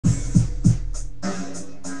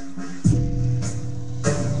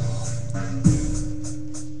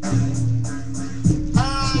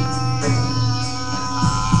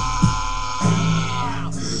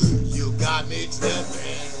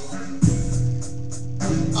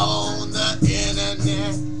on the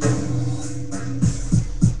internet.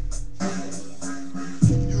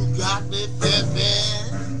 You got me flipping,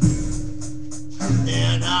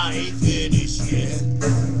 and I ain't finished yet.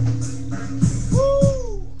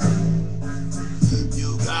 Woo!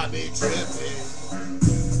 You got me tripping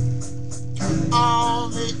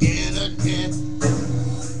on the internet.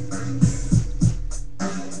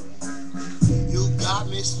 You got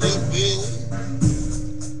me slipping,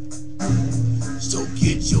 so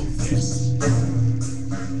get your vest.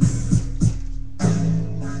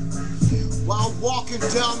 While walking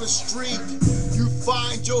down the street, you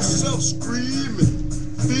find yourself screaming,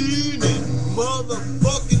 feeling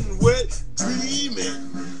motherfucking wet, dreaming.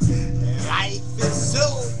 Life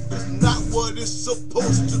itself is not what it's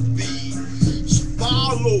supposed to be.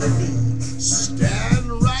 Follow me, stand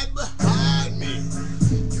right behind me.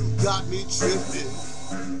 You got me tripping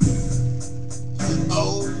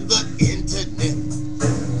on the internet.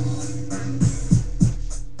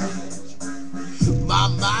 My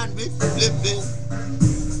mind be flipping,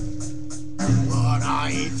 but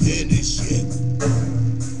I ain't finished yet.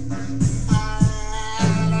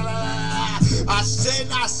 I said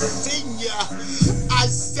I seen ya, I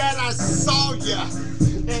said I saw ya,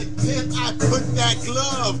 and then I put that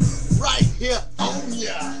glove right here on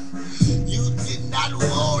ya. You did not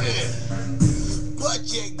want it, but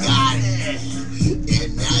you got it,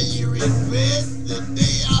 and now you regret the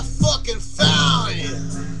day I fucking found you.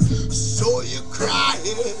 So you're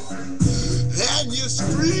crying, and you're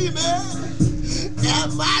screaming,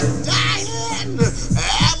 am I dying,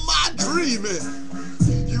 am I dreaming?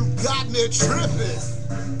 You got me tripping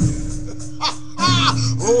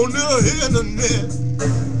on the internet.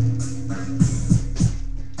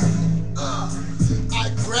 I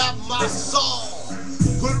grab my saw,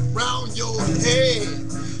 put it around your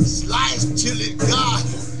head, slice till it got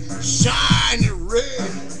shiny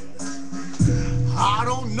red. I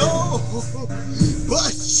don't know,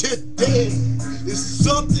 but you did. It's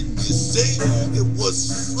something you said, it was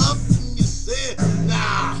something you said.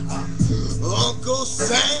 Nah, Uncle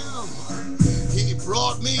Sam, he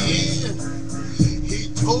brought me in. He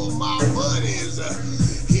told my buddies,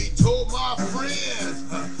 he told my friends,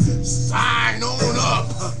 sign on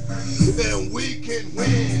up and we can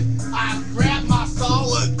win. I grabbed my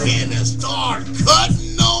saw again and started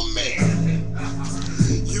cutting on me.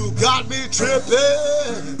 You got me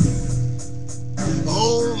tripping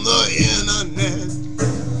on the internet.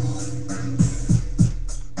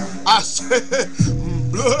 I said,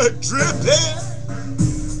 blood dripping,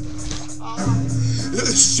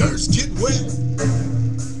 shirts get wet.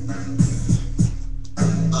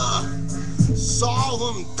 Saw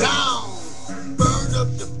them down, burned up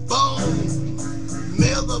the bone,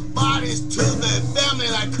 mail the bodies to their family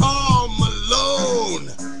like Carl Malone.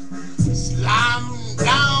 Slam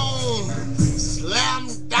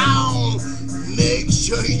down, make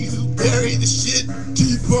sure you bury the shit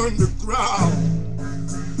deep underground.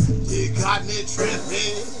 You got me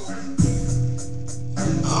tripping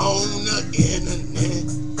on the internet.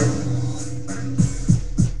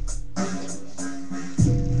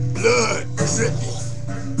 Blood dripping,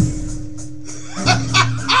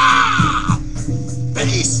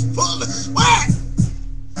 face full of sweat.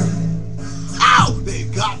 How they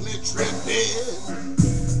got me tripping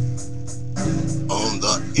on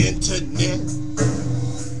the internet.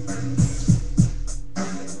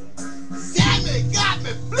 Sammy got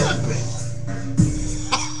me flipping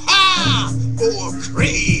for a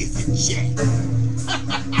crazy check.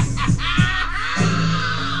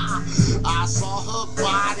 I saw her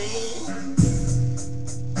body.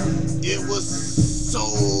 It was so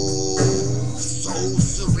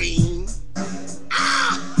serene.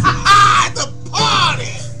 At the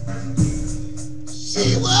party,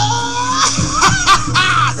 she was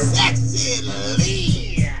sexy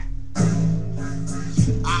lean.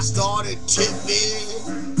 I started tipping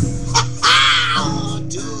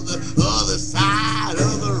to the other side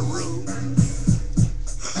of the room.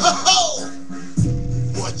 Oh,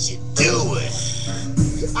 what you doing?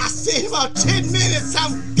 I said, about 10 minutes,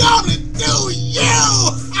 I'm gonna do you.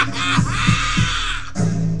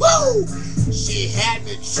 Woo! She had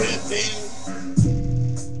me tripping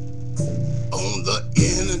on the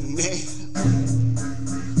internet.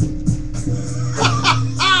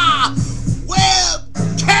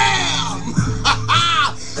 Webcam,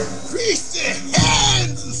 greasy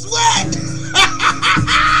hands and sweat.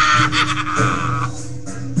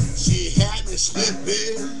 She had me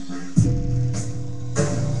slipping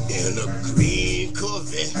in a green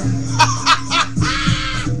Corvette.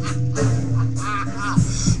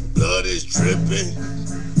 Blood is dripping,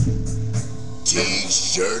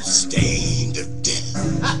 t-shirt stained to death.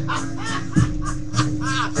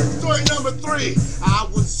 Story number 3. I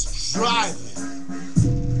was driving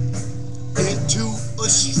into a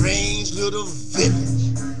strange little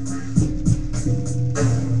village,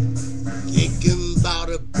 thinking about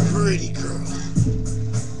a pretty girl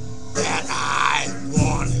that I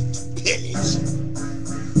wanted to pillage.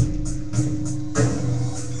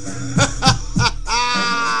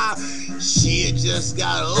 She had just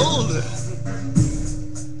got older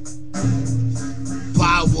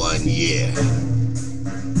by 1 year.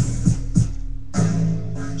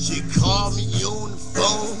 She called me on the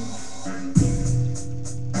phone,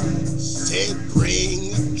 said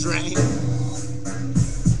bring a drink.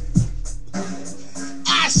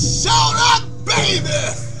 I showed up, baby,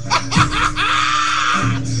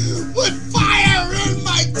 with fire in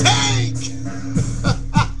my tank.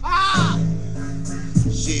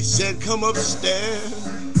 She said come upstairs.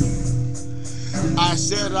 I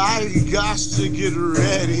said I got to get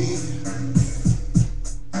ready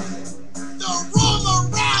to roam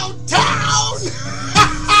around town.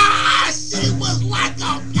 She was like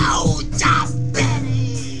a no-job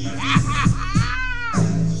Betty.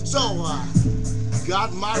 So I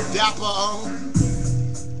got my dapper on,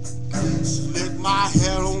 slicked my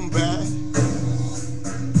hair on back.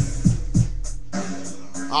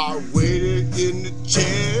 I waited in the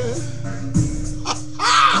chair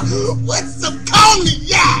with some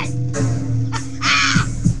cognac.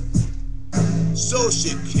 So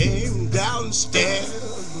she came downstairs,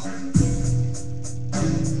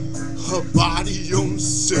 her body on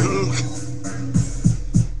silk.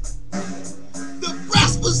 The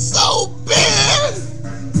breasts was so big,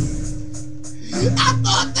 I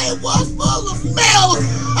thought they was full of milk.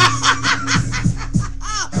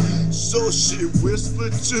 So she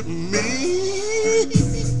whispered to me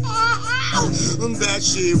that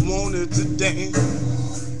she wanted to dance.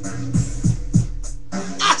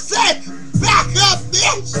 I said, back up,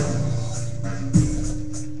 bitch.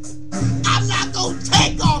 I'm not gonna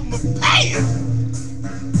take off my pants.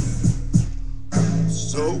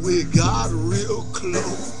 So we got real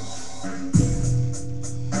close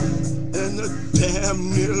and the damn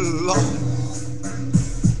near lost.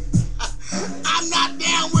 I'm not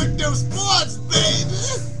down with them sports, baby.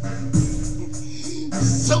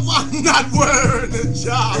 So I'm not wearing a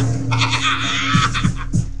job.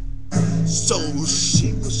 So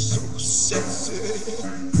she was so sexy,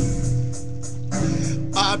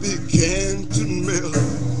 I began to melt.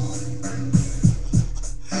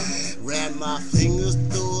 Ran my fingers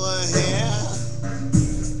through her hair.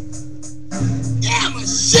 Damn, her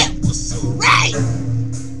shit was so right.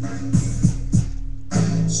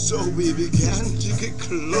 So we began to get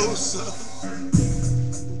closer.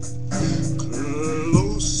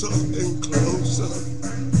 And closer.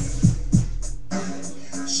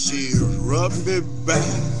 She rubbed me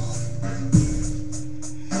back.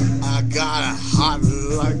 I got her hot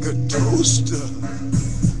like a toaster,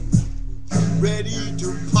 ready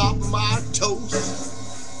to pop my toast.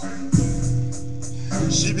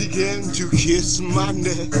 She began to kiss my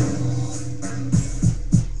neck.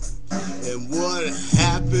 And what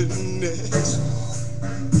happened next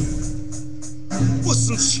was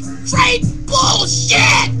some straight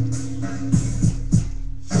bullshit.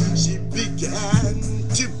 She began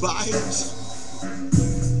to bite,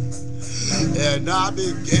 and I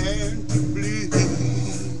began to bleed.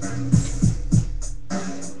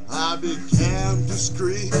 I began to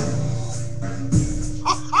scream,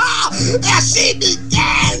 and she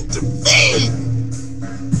began to feed.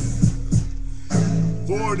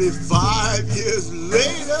 45 years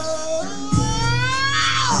later,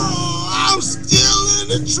 I'm still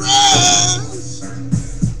in a trance.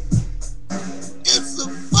 It's a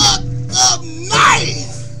fucked up night.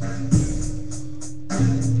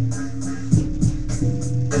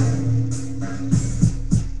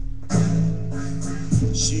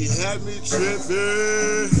 She had me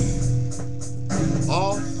tripping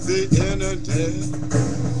off the internet.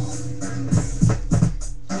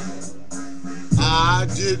 I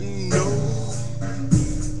didn't